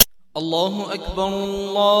الله أكبر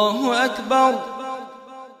الله أكبر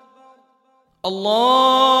الله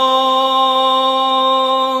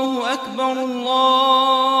أكبر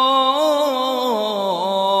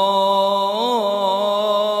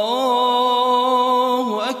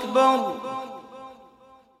الله أكبر.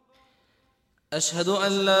 أشهد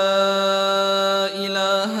أن لا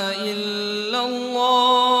إله إلا الله.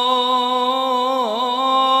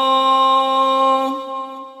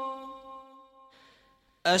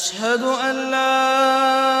 أشهد أن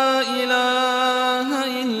لا إله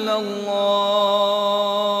إلا الله.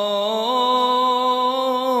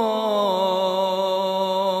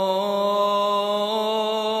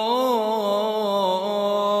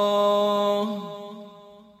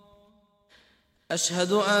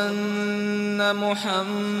 أشهد أن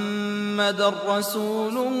محمدًا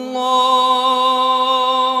رسول الله.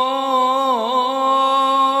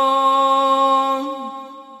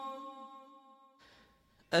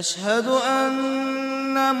 أشهد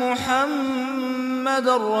أن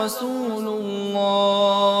محمدًا رسول الله.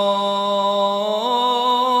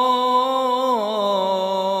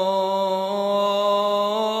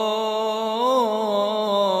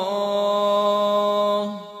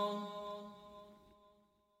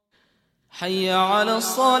 حي على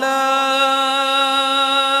الصلاة.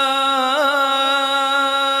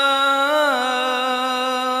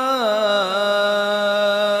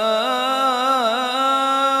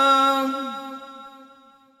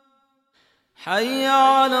 حي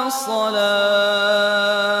على الصلاة.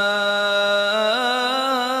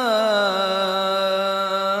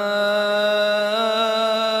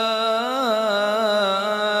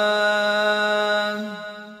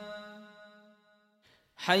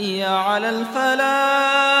 حي على الفلاح.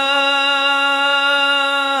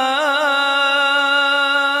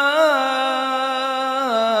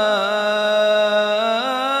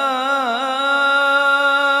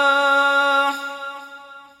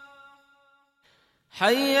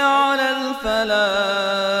 حي على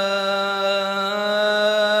الفلاح.